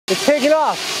It's taking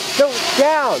off. No,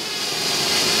 down.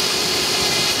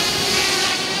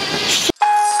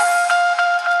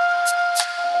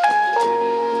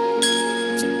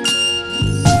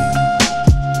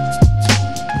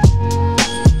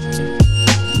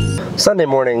 Sunday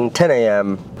morning, 10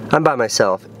 a.m. I'm by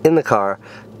myself in the car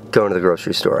going to the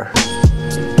grocery store.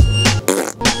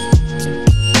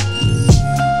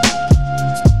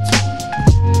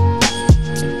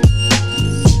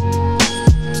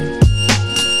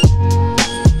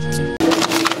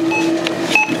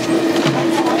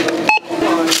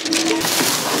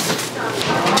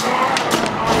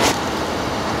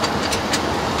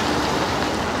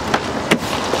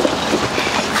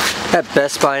 At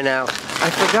Best Buy now. I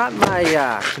forgot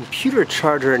my computer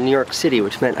charger in New York City,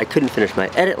 which meant I couldn't finish my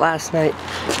edit last night.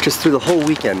 Just threw the whole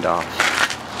weekend off.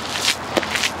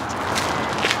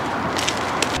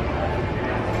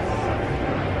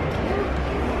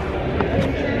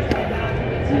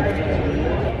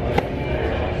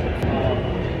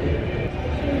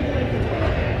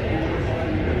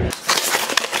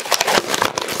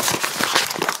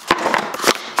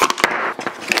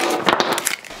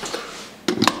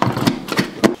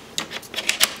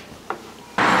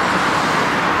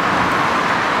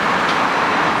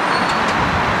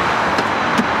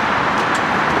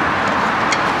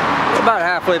 About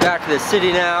halfway back to the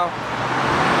city now.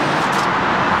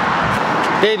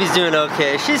 Baby's doing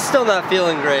okay. She's still not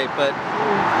feeling great, but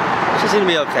she's gonna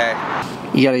be okay.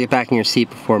 You gotta get back in your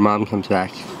seat before Mom comes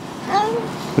back.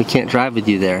 We can't drive with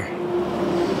you there.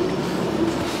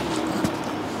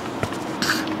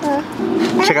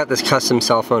 Check out this custom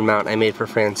cell phone mount I made for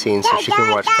Francine so she can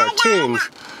watch cartoons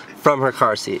from her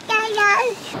car seat.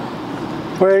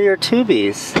 Where are your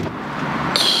tubies?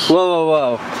 Whoa,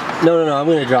 whoa, whoa. No, I'm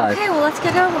gonna drive. Okay, well let's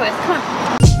get over with. Come on.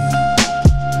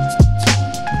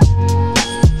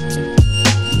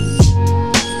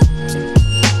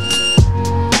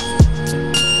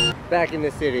 Back in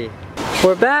the city.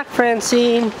 We're back,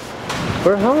 Francine.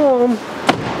 We're home.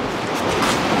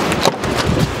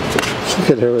 Look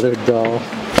at her with her doll.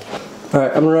 All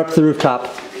right, I'm gonna run up to the rooftop.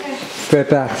 Be right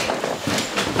back.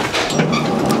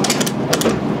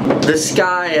 The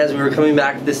sky as we were coming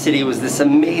back to the city was this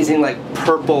amazing like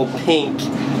purple, pink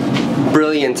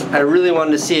brilliance. I really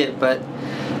wanted to see it, but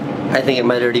I think it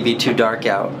might already be too dark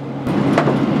out.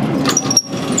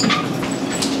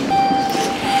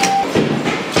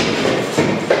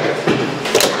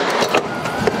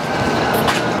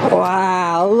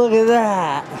 Wow, look at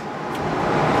that.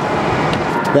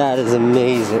 That is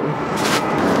amazing.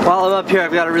 While I'm up here,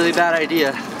 I've got a really bad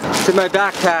idea. It's in my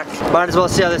backpack. Might as well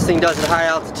see how this thing does at high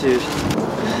altitude.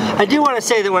 I do want to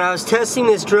say that when I was testing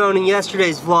this drone in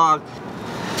yesterday's vlog,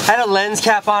 I had a lens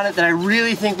cap on it that I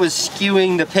really think was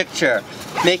skewing the picture,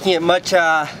 making it much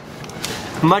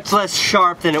less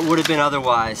sharp than it would have been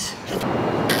otherwise.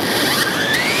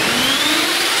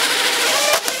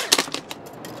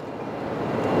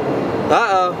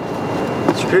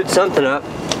 Uh-oh. Screwed something up.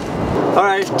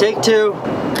 Alright, take two.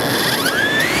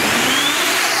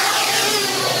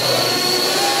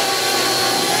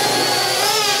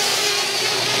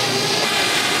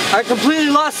 I completely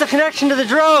lost the connection to the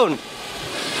drone.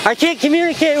 I can't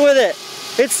communicate with it.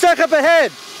 It's stuck up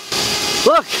ahead.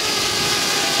 Look,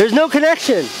 there's no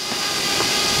connection.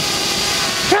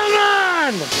 Come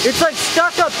on! It's like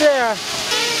stuck up there.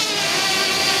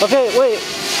 Okay, wait.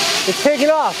 It's taking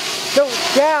off. No,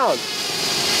 down.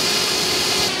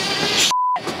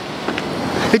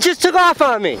 It just took off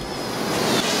on me.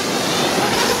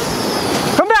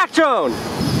 Come back, drone.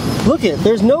 Look it,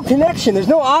 there's no connection. There's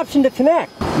no option to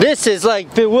connect. This is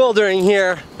like bewildering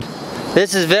here.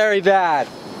 This is very bad.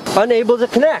 Unable to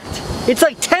connect. It's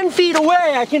like 10 feet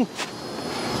away.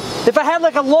 If I had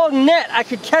like a long net, I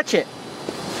could catch it.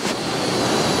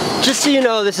 Just so you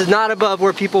know, this is not above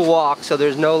where people walk, so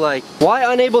there's no like,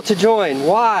 why unable to join?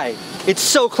 Why? It's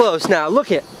so close now.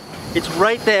 Look it. It's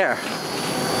right there.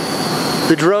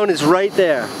 The drone is right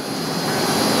there.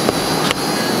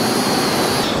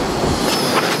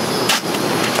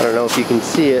 I don't know if you can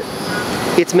see it.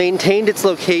 It's maintained its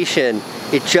location.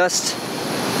 It just,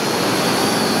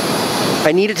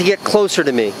 I need it to get closer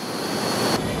to me.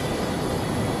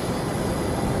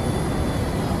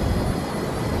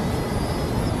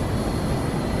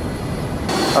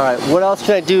 Alright, what else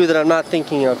can I do that I'm not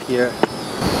thinking of here?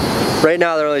 Right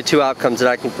now there are only two outcomes that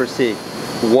I can foresee.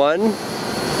 One,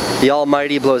 the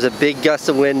Almighty blows a big gust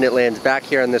of wind and it lands back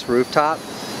here on this rooftop.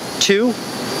 Two,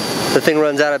 the thing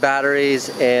runs out of batteries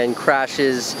and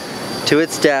crashes to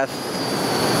its death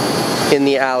in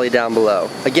the alley down below.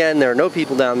 Again, there are no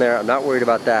people down there. I'm not worried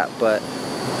about that, but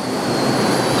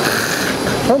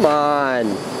come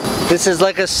on. This is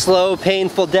like a slow,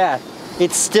 painful death.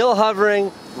 It's still hovering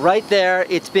right there.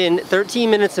 It's been 13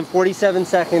 minutes and 47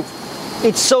 seconds.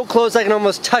 It's so close I can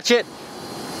almost touch it,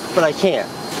 but I can't.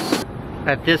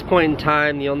 At this point in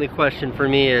time, the only question for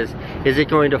me is it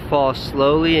going to fall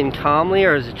slowly and calmly,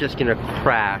 or is it just gonna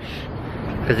crash?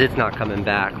 Because it's not coming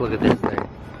back. Look at this thing.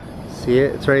 See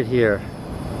it? It's right here.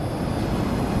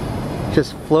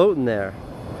 Just floating there.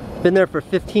 Been there for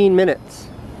 15 minutes.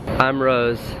 I'm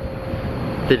Rose.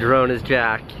 The drone is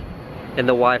Jack. And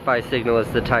the Wi-Fi signal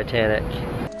is the Titanic.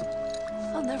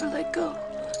 I'll never let go.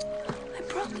 I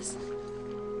promise.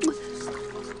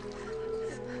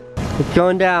 It's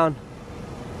going down.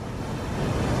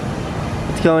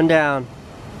 It's going down.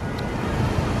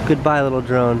 Goodbye, little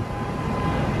drone.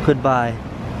 Goodbye.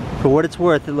 For what it's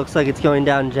worth, it looks like it's going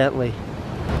down gently.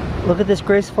 Look at this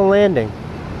graceful landing.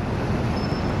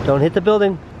 Don't hit the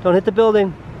building. Don't hit the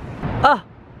building. Ah!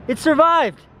 It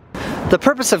survived! The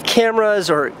purpose of cameras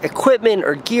or equipment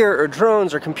or gear or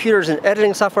drones or computers and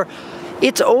editing software,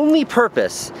 its only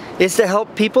purpose is to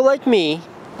help people like me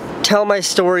tell my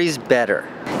stories better.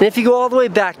 And if you go all the way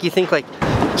back, you think like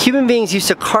human beings used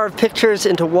to carve pictures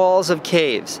into walls of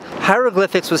caves.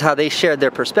 Hieroglyphics was how they shared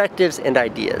their perspectives and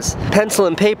ideas. Pencil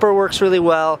and paper works really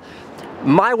well.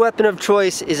 My weapon of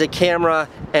choice is a camera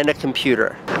and a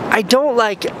computer. I don't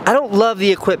love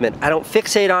the equipment. I don't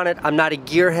fixate on it. I'm not a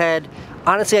gearhead.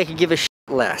 Honestly, I could give a shit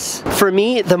less. For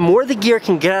me, the more the gear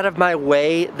can get out of my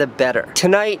way, the better.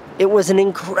 Tonight, it was an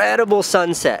incredible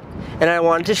sunset, and I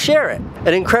wanted to share it.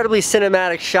 An incredibly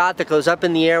cinematic shot that goes up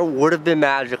in the air would have been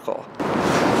magical.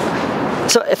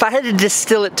 So if I had to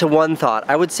distill it to one thought,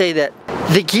 I would say that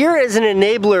the gear is an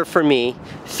enabler for me,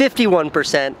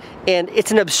 51%, and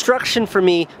it's an obstruction for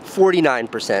me,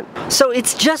 49%. So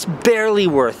it's just barely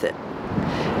worth it.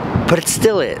 But it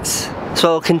still is.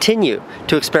 So I'll continue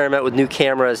to experiment with new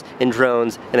cameras and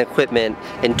drones and equipment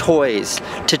and toys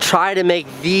to try to make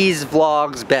these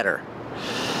vlogs better.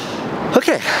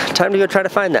 Okay, time to go try to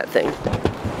find that thing.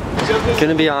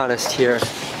 Gonna be honest here.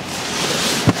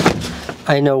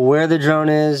 I know where the drone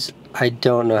is, I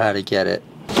don't know how to get it.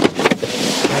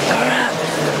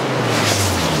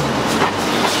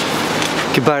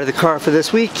 Goodbye to the car for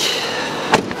this week.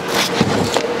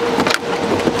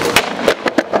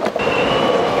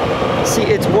 See,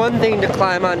 it's one thing to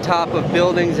climb on top of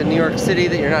buildings in New York City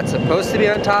that you're not supposed to be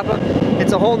on top of.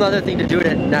 It's a whole nother thing to do it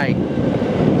at night.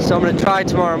 So I'm gonna try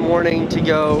tomorrow morning to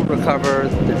go recover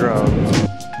the drone.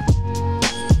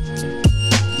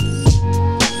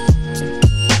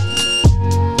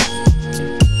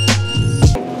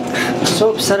 I'm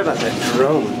so upset about that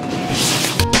drone.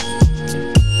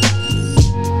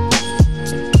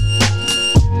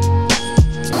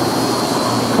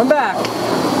 Come back.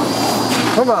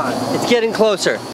 Come on, it's getting closer.